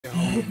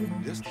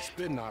This the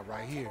spin knot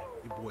right here.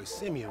 Your boy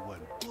Simeon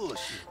wasn't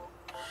bullshit.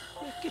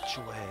 Man, get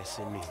your ass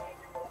in there.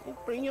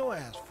 Don't bring your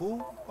ass,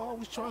 fool.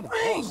 Always trying to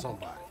boss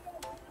somebody.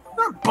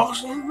 Not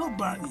bossing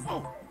nobody.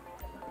 Oh,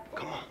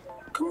 come on.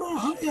 Come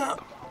on, hurry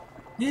up.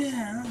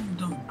 Yeah, I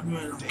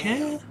don't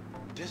care.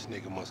 This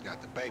nigga must got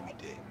the baby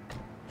dick.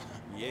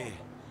 Yeah,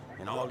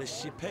 and all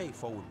this shit paid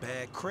for with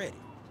bad credit.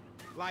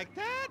 Like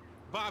that?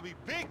 Bobby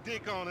big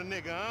dick on a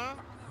nigga, huh?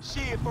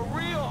 Shit, for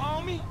real,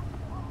 homie.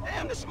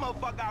 Damn, this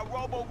motherfucker got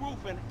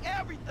robo-roof and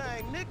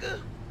everything,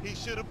 nigga. He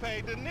should have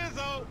paid the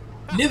Nizzo.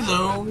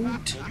 Nizzo.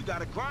 And you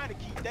gotta grind to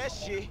keep that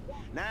shit.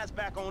 Now it's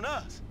back on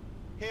us.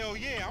 Hell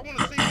yeah, I want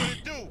to see what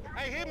it do.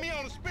 Hey, hit me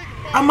on the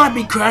speakerphone. I might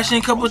be crashing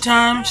a couple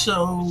times,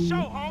 so... Show,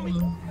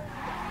 homie.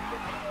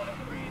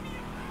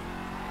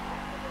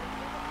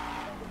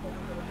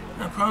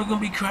 I'm probably gonna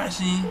be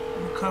crashing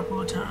a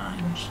couple of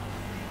times.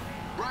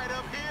 Right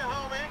up here,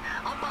 homie.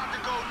 I'm about to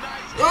go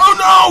nice. Oh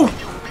no!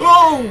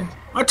 Oh!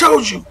 I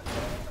told you!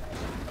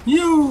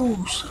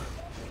 Use!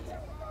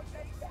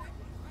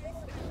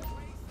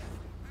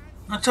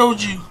 I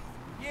told you.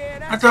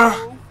 I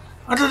thought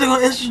they were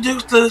gonna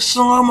introduce the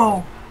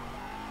slow-mo.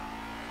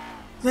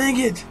 Dang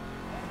it.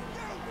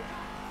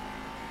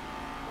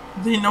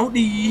 They know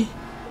the...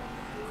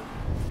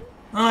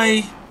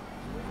 a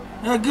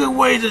good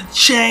way to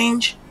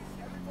change.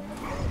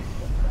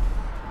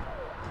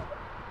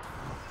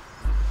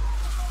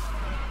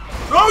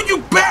 Oh, you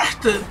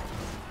bastard!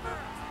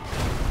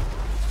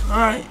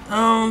 Alright,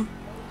 I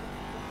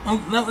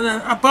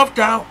buffed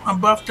out.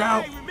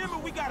 Hey, remember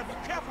we gotta be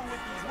careful with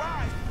these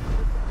rides.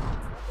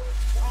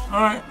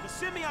 Alright.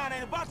 Simeon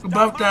ain't about to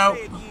Buffed out.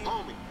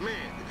 Homie,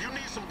 man, if you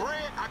need some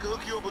bread, I can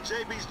hook you up with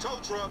JB's tow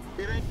truck.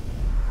 It ain't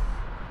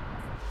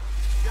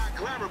got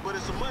glamour, but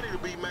it's some money to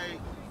be made.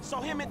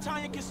 So him and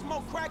Tanya can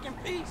smoke crack in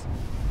peace?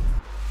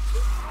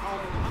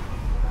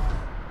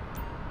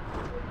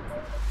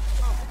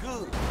 I'm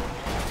good.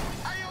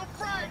 Hey, yo,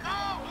 Frank,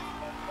 oh!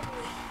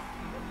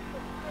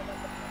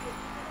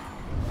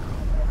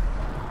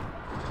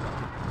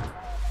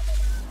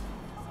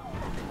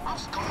 I'm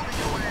scolding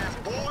your ass,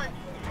 boy.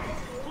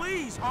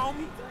 Please,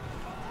 homie.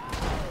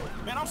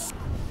 Man, I'm...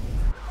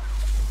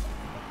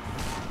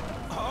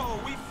 Oh,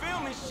 we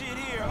filming shit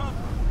here, huh?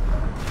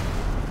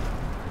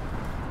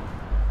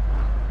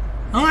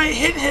 Alright,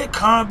 hit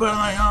car, but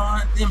like,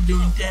 oh, I'm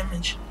doing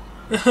damage.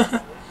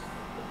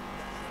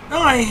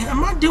 Alright,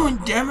 am I doing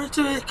damage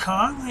to that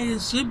car? Like,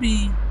 it should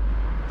be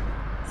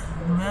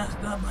messed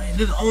up. Like,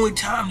 this is the only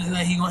time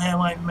that he gonna have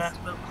like messed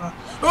up car.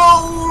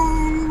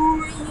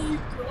 Oh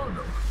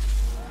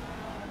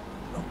no.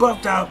 I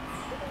buffed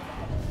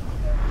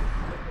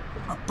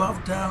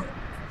out.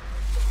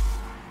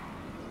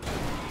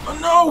 Oh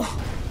no!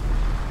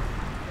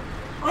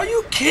 Are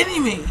you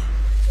kidding me?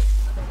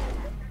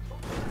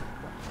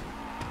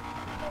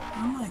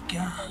 Oh my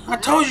god. I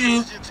told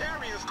you.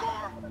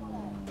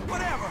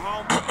 Whatever,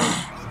 homie.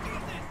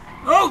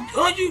 Oh,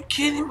 are you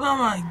kidding me? Oh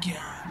my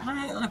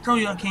god. I told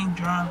you I can't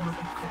drive with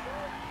the car.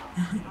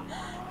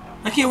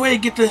 I can't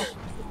wait to get the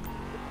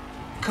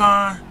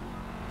car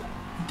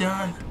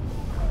done.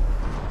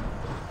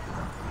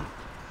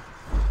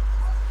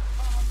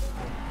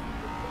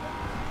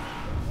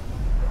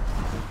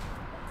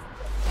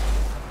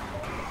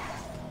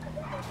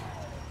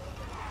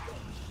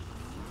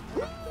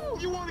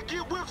 You want to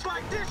get whips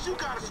like this, you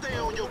gotta stay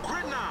on your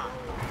gridiron.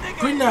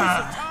 Nigga, you some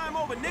time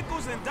over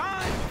nickels and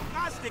dimes?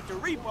 I stick to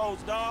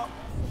repos, dog.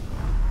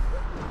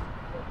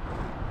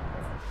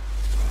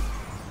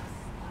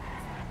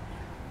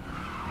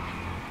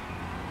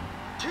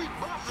 Keep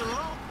busting,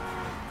 low.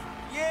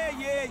 Yeah.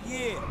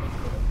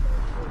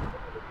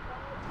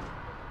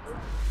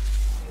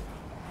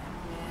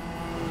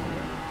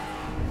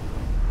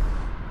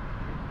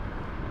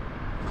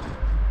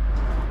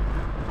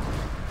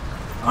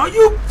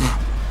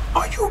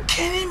 Are you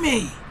kidding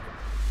me?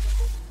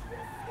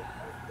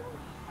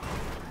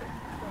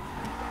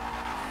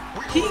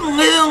 He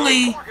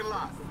literally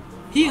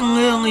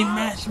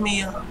messed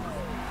me up.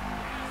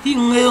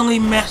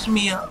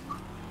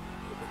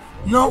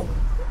 No.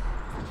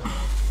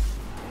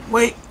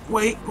 Wait. I'm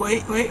gonna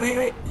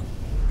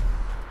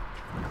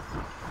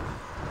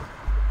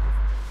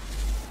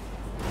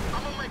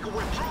make a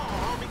withdrawal,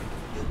 homie.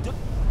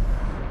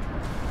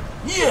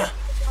 Yeah.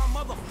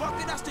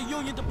 Motherfucker, that's the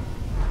Union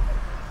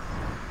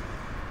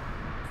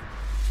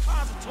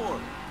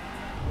Depository.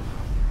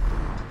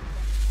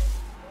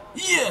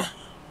 Yeah.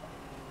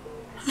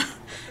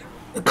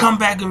 The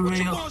comeback is What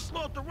you real. gonna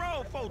slow up the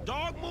road for,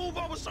 dog? Move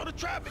over so the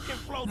traffic can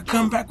flow The through.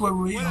 comeback was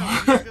real.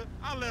 Nigga,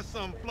 I'll let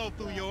something flow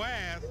through your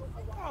ass.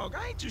 Dog,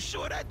 I ain't too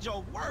sure that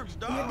joke works,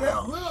 Look dog.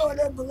 at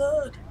that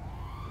blood.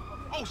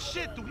 Oh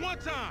shit, the one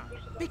time.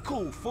 Be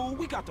cool, fool.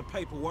 We got the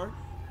paperwork.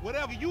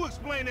 Whatever, you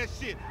explain that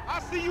shit.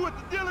 I'll see you at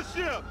the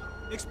dealership.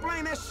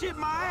 Explain that shit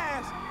my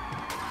ass.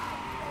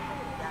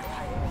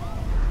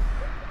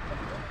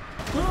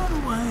 Run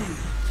away.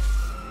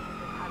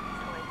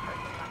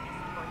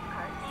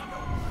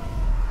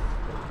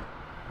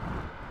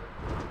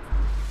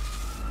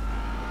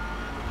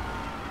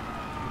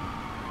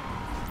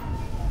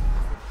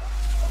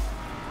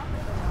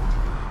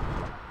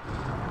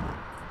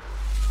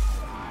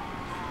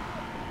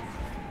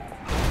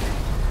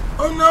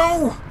 Oh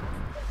no!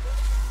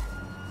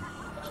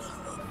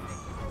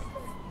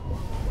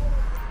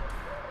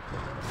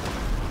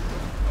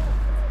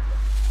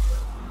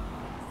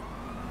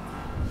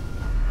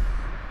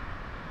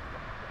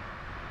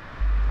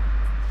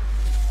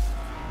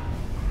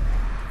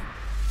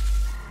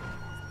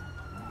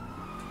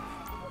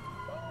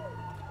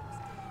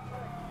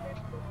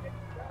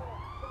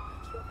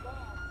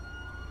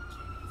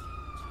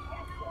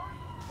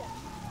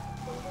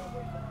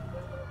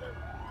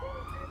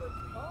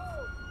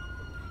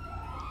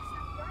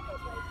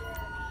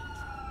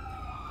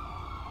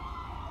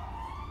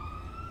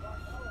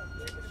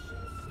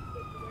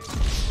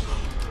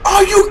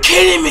 Are you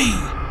kidding me?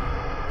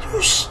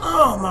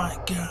 Oh my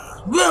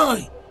god,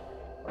 really?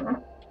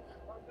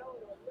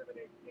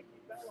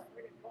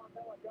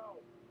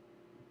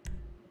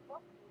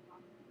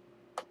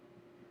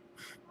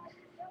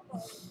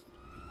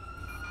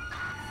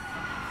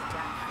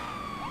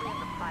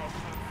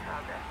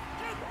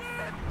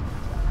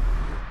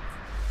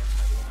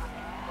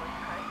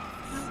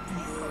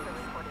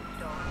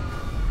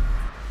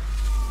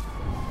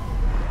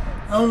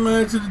 I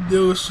went to the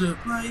dealership,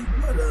 like,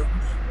 whatever.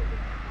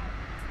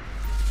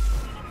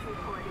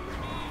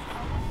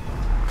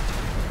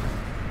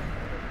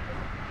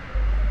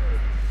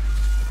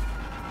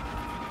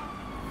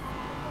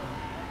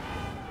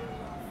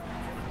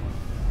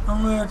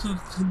 I went to the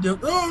dealership.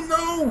 Oh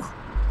no!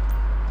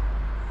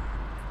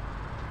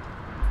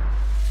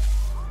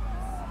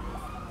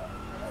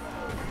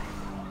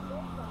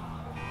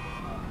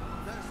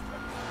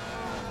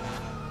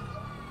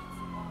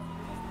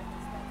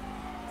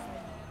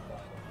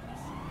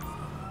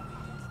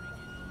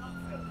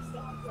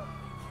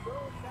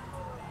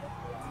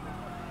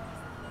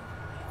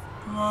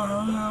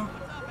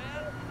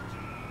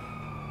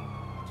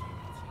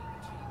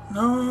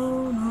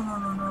 No, no.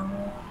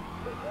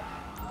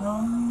 No,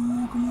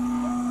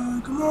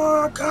 come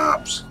on,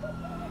 cops!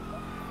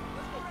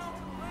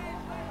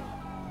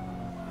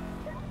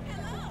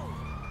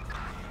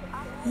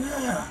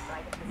 Yeah,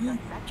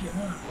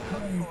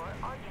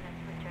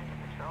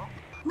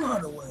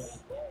 right away.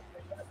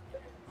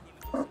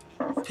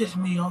 Piss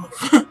me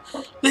off.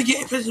 They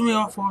getting pissing me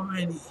off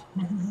already.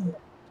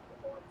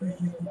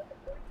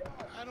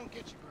 I don't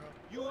get you, bro.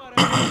 You are a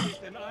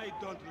racist and I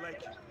don't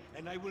like you.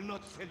 And I will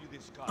not sell you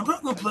this car. I'm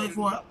not gonna play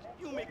for an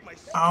You make my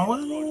skin hour.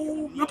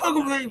 crawl. I'm not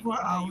gonna play for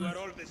an You hour. are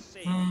all the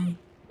same.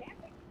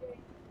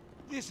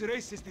 This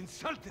racist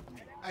insulted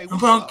me. Hey, I'm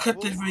what's gonna up, cut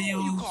fool? this video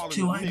Who you calling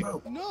to a like nigga?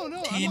 about No, I'm 10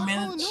 not calling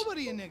minutes.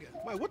 nobody a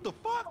nigga. Wait, what the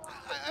fuck?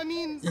 I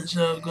mean, And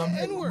so I'm gonna be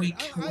a N-word.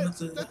 week with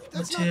the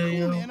That's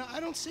material. not cool, man. I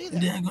don't say that.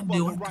 And then I'm gonna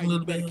do Fucking a right, little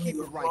you better bit of keep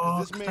like it a right,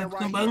 'cause this vlog man type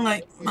right thing, but I'm here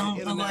like, is an I'm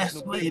gonna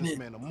international explain it.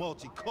 businessman, a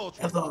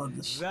multicultural. After all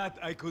this. That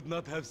I could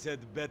not have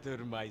said better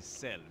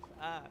myself.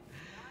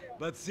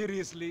 But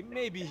seriously,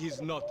 maybe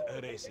he's not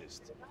a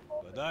racist.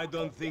 But I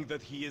don't think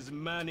that he is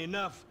man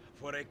enough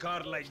for a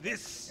car like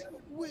this.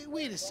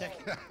 Wait a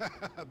second.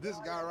 This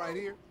guy right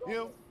here,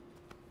 him,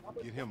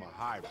 get him a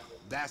hybrid.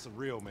 That's a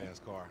real man's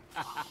car.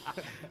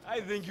 I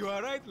think you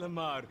are right,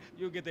 Lamar.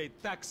 You get a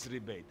tax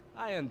rebate.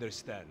 I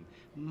understand.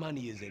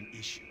 Money is an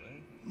issue, eh?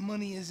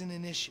 Money isn't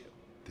an issue.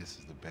 This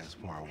is the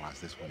best part.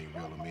 Watch this when he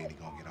reel him in. He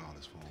gonna get all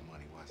his full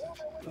money. Watch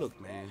this. Look,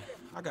 man,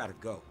 I gotta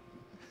go.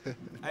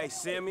 Hey,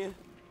 Simeon,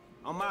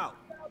 I'm out.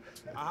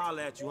 I'll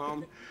holler at you,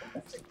 homie.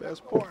 It's the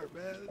best part,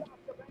 man.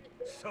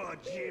 So,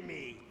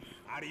 Jimmy,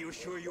 are you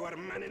sure you are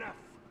man enough?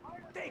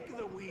 Take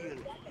the wheel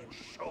and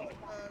show me.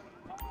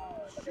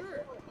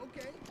 Sure,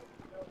 okay.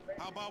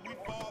 How about we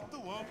fall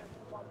through him?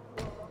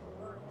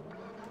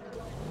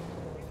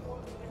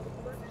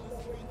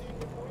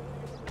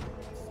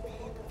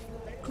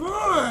 Come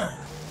on!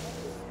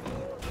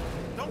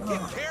 Don't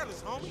get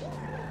careless, homie.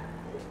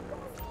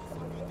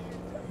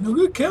 No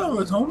good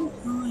cameras, homie.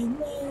 I'm like,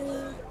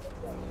 man.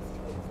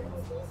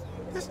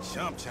 This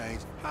chump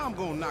change. How I'm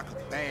gonna knock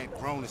a bad,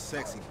 grown and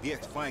sexy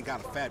bitch if I ain't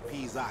got a fat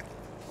Pizzaki?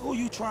 Who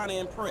you trying to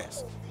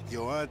impress?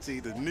 Your auntie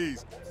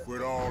Denise,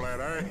 with all that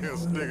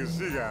ass, nigga,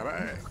 she got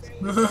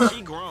ass.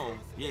 She grown,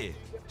 yeah.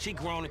 She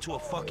grown into a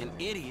fucking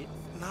idiot.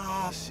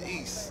 No,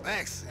 she's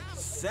sexy.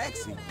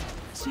 Sexy?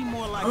 She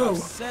more like Oh.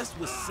 obsessed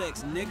with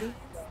sex, nigga.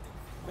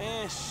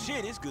 Man,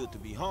 shit, it's good to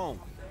be home.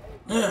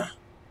 Yeah.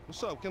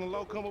 What's up? Can a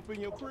low come up in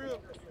your crib?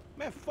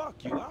 Man,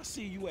 fuck you. I'll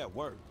see you at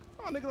work.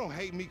 Oh, nigga, don't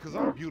hate me because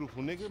I'm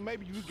beautiful, nigga.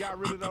 Maybe you got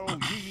rid of that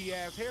old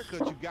Yee-ass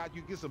haircut you got.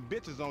 You get some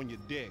bitches on your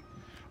dick.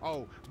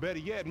 Oh, better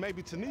yet,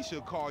 maybe Tanisha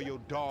will call your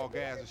dog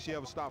ass if she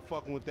ever stop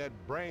fucking with that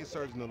brain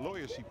surgeon, the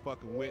lawyer she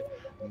fucking with.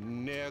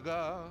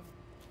 Nigga.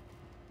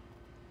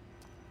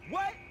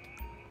 What?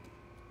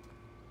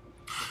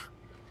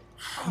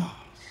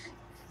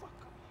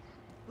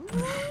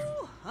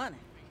 Ooh, honey.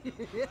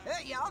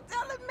 Y'all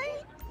telling me?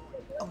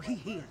 Oh, he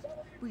here.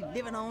 We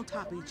living on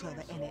top of each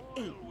other, and it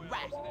ain't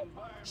right.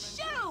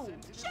 Shoo!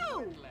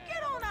 Shoo!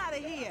 Get on out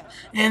of here!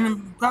 And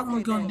I'm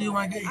probably gonna do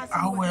like an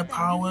hour of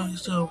power,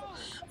 so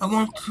I'm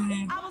going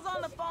to. I was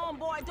on the phone,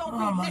 boy. Don't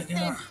Oh be my listening.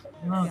 god.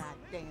 No.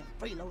 Goddamn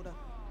freeloader.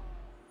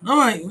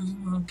 Alright,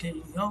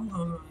 okay. I'm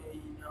gonna,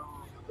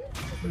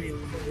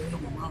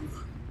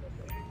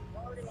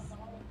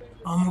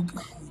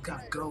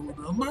 Gotta go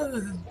though, but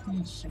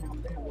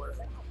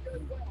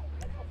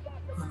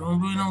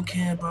I don't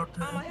care about I'm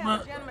gonna that. have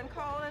But a gentleman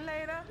calling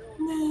later.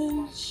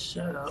 man,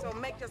 shut up. So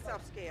make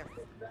yourself scarce.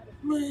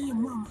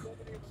 Man,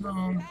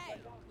 mama. Hey,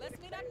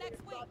 let's meet up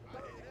next week.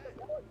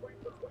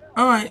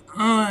 Alright.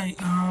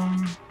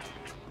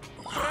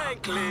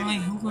 Franklin, Golly,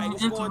 who's hey, gonna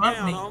what's going interrupt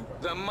down, me? home?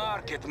 The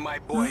market, my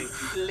boy.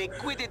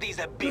 Liquidity's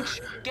a bitch.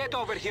 Get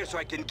over here so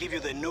I can give you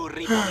the new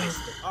repo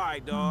list. All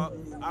right, dog.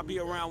 I'll be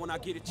around when I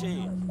get a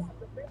chance.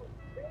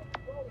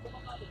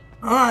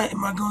 Alright,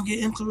 am I gonna get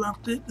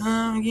interrupted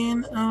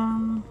again?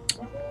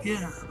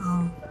 Yeah,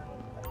 I'm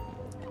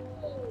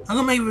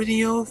gonna make a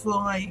video for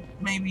like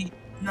maybe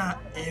not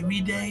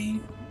every day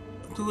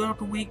throughout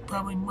the week,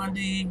 probably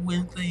Monday,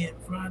 Wednesday, and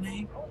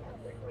Friday.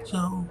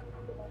 So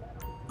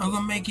I'm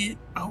gonna make it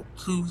out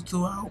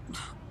throughout,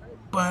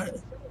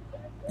 but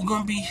it's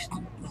gonna be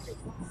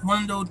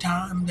one of those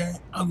times that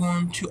I'm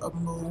going to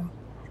upload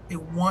a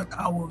 1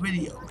 hour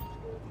video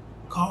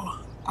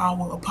called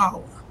Hour of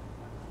Power.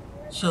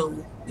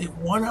 So it's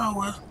 1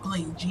 hour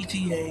playing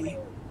GTA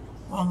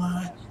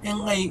online and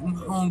like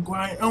on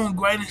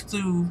grinding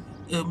through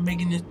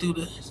making it through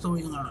the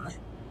storyline.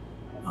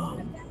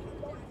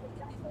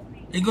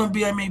 It's gonna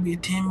be like maybe a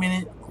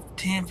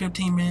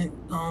 10-15 minute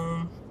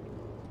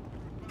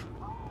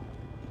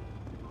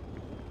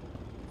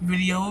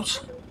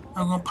videos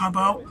are gonna pop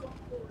out.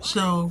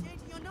 So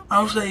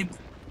I would say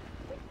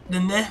the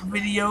next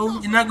video,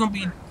 it's not gonna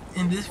be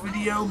in this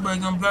video, but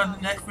it's gonna be on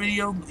the next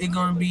video. It's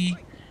gonna be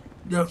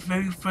the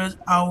very first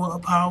Hour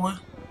of Power.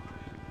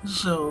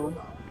 So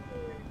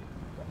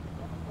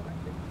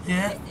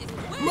yeah,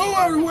 move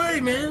out of the way,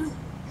 man. You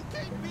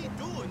can't be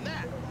doing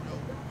that.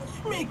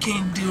 You mean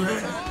can't do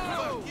that?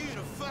 Fuck you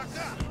the fuck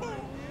up.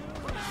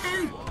 What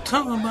are you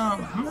talking about?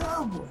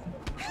 No.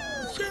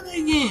 Say that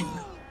again.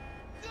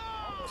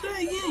 Say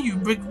that again, you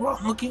Rick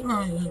Rock looking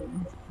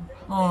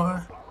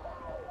or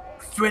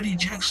Freddie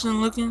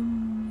Jackson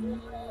looking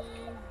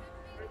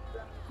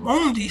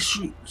on these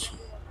streets.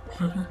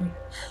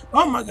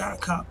 Oh my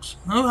God, cops!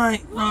 All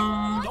right,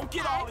 Don't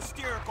get all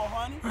hysterical,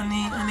 honey.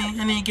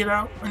 I need to get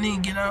out. I need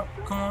to get out.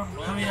 Come on,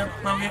 hurry up,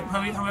 hurry up,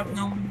 hurry up, hurry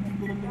up,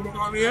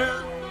 hurry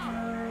up.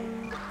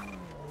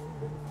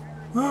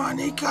 Oh, I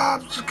need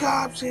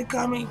cops, they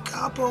coming,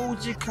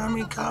 capos, they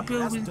coming, capos,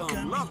 That's they dumb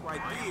coming. luck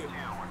right there.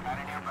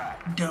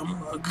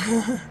 Dumb luck.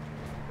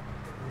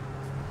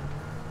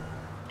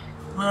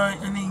 Alright,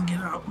 I need to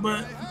get out,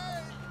 but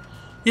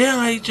yeah,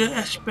 I just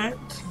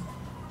expect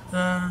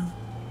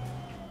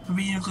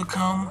video to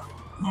come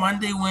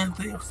Monday,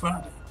 Wednesday, or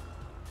Friday.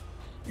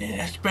 And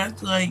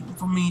expect like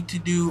for me to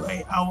do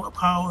a hour of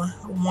power,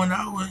 1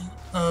 hour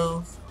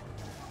of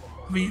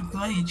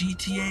playing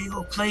GTA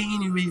or play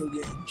any video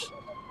games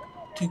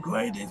to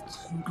grade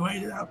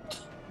it out.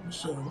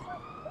 So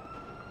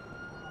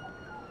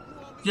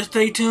just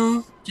stay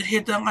tuned. Just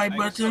hit that like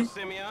button,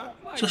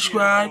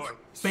 subscribe,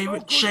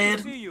 favorite, share,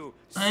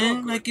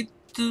 and like it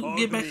to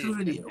get back to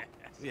the video.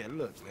 Yeah,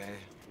 look, man.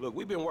 Look,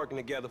 we've been working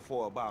together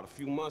for about a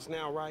few months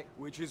now, right?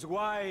 Which is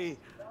why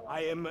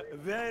I am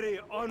very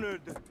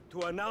honored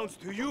to announce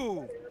to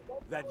you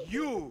that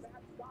you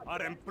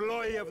are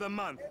Employee of the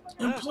Month.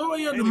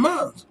 Employee of the Anyway,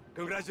 month.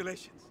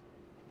 Congratulations.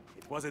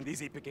 It wasn't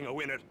easy picking a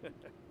winner.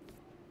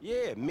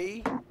 Yeah,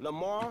 me,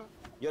 Lamar,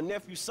 your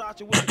nephew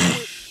Sacha with the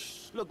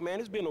quit. Look, man,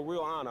 it's been a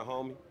real honor,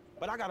 homie.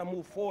 But I gotta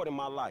move forward in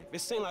my life.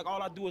 It seems like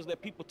all I do is let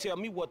people tell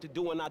me what to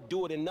do and I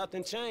do it and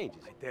nothing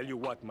changes. I tell you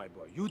what, my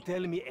boy. You tell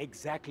me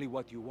exactly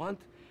what you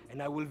want,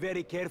 and I will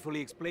very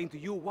carefully explain to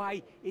you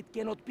why it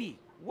cannot be.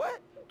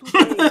 What?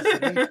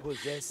 Today's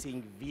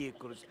repossessing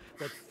vehicles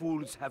that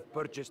fools have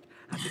purchased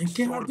at It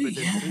cannot be.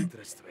 exorbitant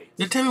interest rates.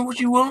 You tell me what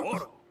you want,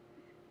 Tomorrow,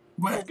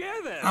 but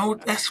together. I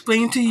will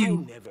explain to I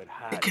you. never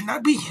had. It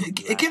cannot be.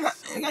 It cannot.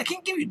 I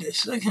can't give you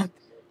this. I can't.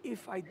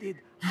 If I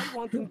did, I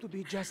want him to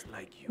be just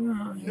like you.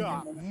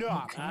 Nah,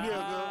 nigga.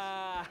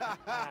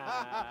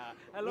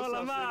 Hello, What's up,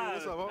 Lamar.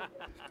 City? What's up, homie?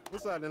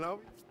 What's up, then, homie?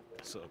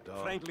 What's up,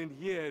 dog? Franklin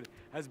here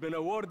has been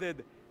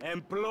awarded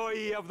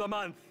Employee of the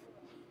Month.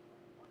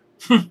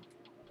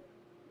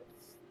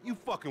 You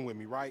fucking with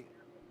me, right?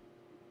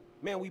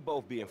 Man, we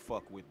both being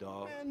fucked with,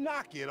 dog. Man,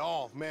 knock it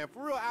off, man.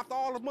 For real, after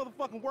all the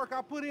motherfucking work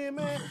I put in,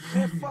 man.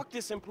 Man, fuck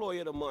this Employee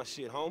of the Month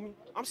shit, homie.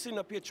 I'm sitting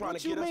up here trying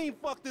What to you get mean,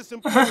 fuck this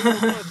employee of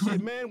the month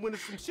shit, man? When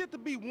there's some shit to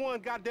be won,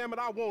 goddamn it,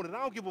 I want it. I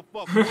don't give a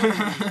fuck what it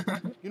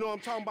is. You know what I'm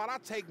talking about? I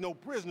take no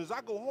prisoners. I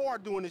go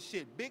hard doing this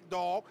shit. Big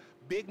dog,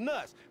 big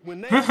nuts.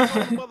 When names are on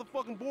the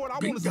motherfucking board, I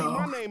want to see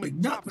my name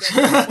at the top of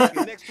that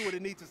motherfucker. Next to it,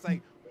 it needs to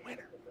say,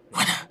 winner.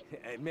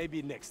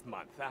 Maybe next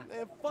month, huh?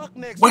 Man, fuck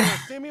next What?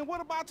 month, Simeon.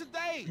 What about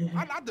today?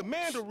 I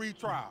demand a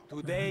retrial.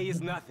 Today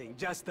is nothing,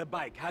 just a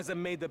bike. Hasn't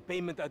made a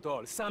payment at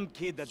all. Some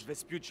kid at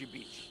Vespucci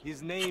Beach.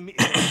 His name is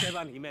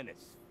Esteban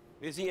Jimenez.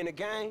 Is he in the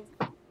gang?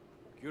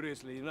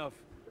 Curiously enough,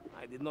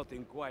 I did not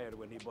inquire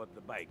when he bought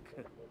the bike.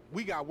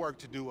 We got work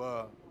to do,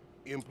 employee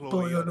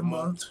Employee of the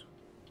month.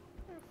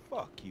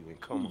 Fuck you and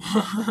come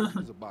on.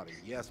 It's about a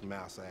yes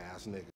mouse ass nigga.